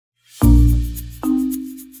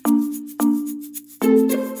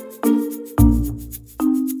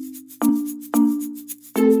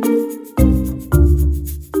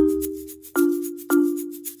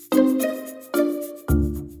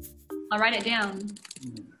it down.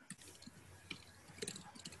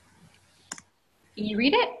 Can you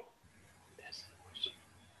read it?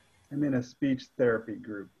 I'm in a speech therapy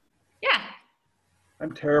group. Yeah.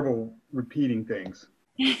 I'm terrible repeating things.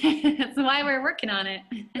 That's why we're working on it.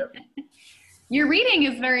 Yep. Your reading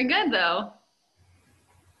is very good, though.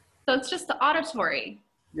 So it's just the auditory.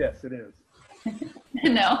 Yes, it is.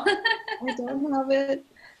 No. I don't have it.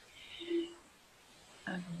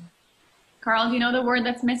 Okay. Carl, do you know the word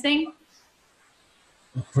that's missing?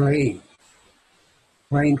 Playing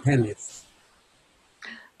tennis.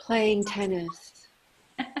 Playing tennis.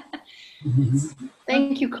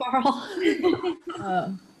 Thank you, Carl.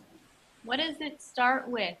 What does it start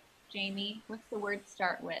with, Jamie? What's the word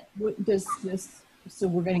start with? What does this? So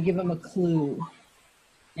we're going to give them a clue.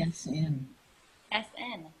 SN.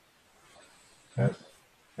 S-N.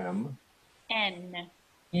 S-M. N.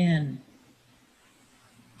 N.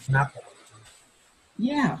 Snapple.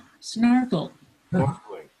 Yeah, snarkle.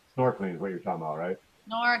 Snorkeling. Snorkeling is what you're talking about, right?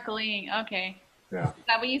 Snorkeling. Okay. Yeah. Is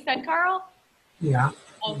that what you said, Carl? Yeah.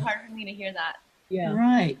 Oh, it's hard for me to hear that. Yeah.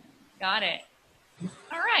 Right. Got it.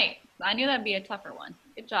 All right. I knew that'd be a tougher one.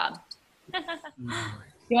 Good job.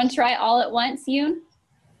 You want to try all at once, Yoon?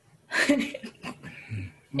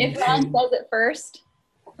 If Ron says it first.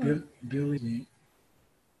 Billy,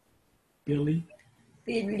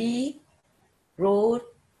 road,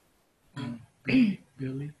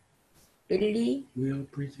 Billy Billy, will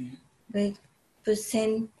present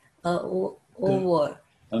present over.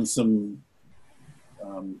 And some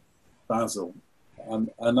basil. And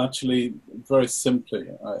actually, very simply,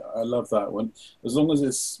 I love that one. As long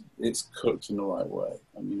as it's cooked in the right way.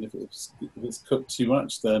 I mean, if it's cooked too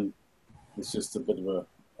much, then it's just a bit of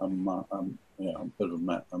a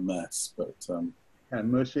mess. But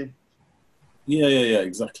And mushy. yeah,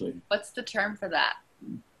 exactly. What's the term for that?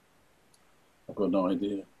 I've got no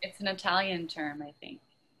idea. It's an Italian term, I think.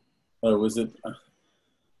 Oh, was it with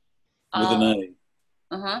an A?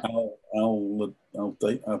 Uh-huh. Al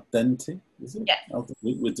dente, is it? Yes.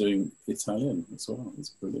 We're doing Italian as well. It's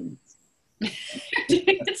brilliant.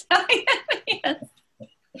 Italian, yes.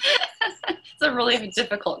 It's a really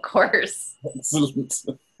difficult course. Excellent.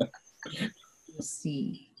 Let's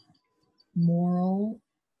see. Moral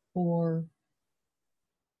or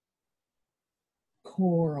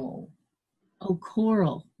coral? Oh,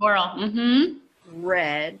 coral. Coral. Mm-hmm.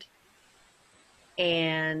 Red.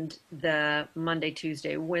 And the Monday,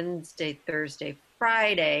 Tuesday, Wednesday, Thursday,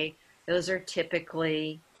 Friday, those are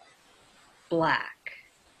typically black.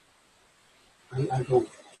 I don't.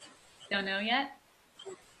 Don't know yet?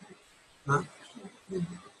 Huh?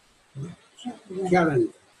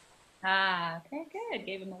 Karen. Ah, okay, good.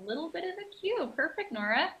 Gave him a little bit of a cue. Perfect,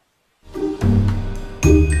 Nora.